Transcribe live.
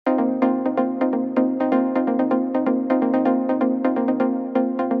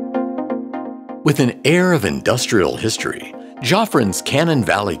With an air of industrial history, Jofran's Cannon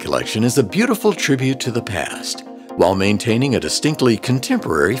Valley collection is a beautiful tribute to the past, while maintaining a distinctly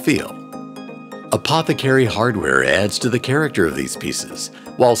contemporary feel. Apothecary hardware adds to the character of these pieces,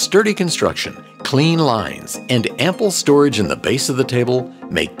 while sturdy construction, clean lines, and ample storage in the base of the table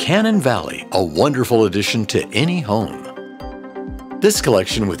make Cannon Valley a wonderful addition to any home. This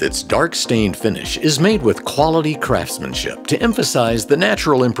collection, with its dark stained finish, is made with quality craftsmanship to emphasize the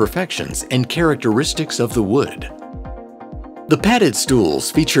natural imperfections and characteristics of the wood. The padded stools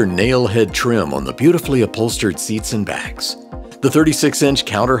feature nail head trim on the beautifully upholstered seats and backs. The 36-inch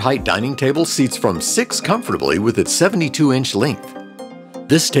counter height dining table seats from 6 comfortably with its 72-inch length.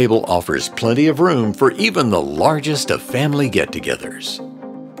 This table offers plenty of room for even the largest of family get-togethers.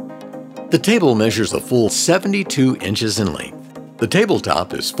 The table measures a full 72 inches in length. The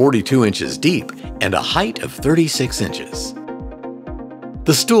tabletop is 42 inches deep and a height of 36 inches.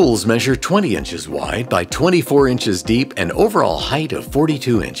 The stools measure 20 inches wide by 24 inches deep and overall height of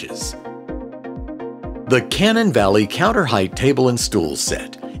 42 inches. The Cannon Valley Counter Height Table and Stool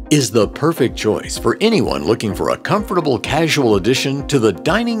Set is the perfect choice for anyone looking for a comfortable casual addition to the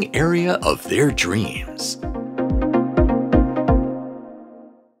dining area of their dreams.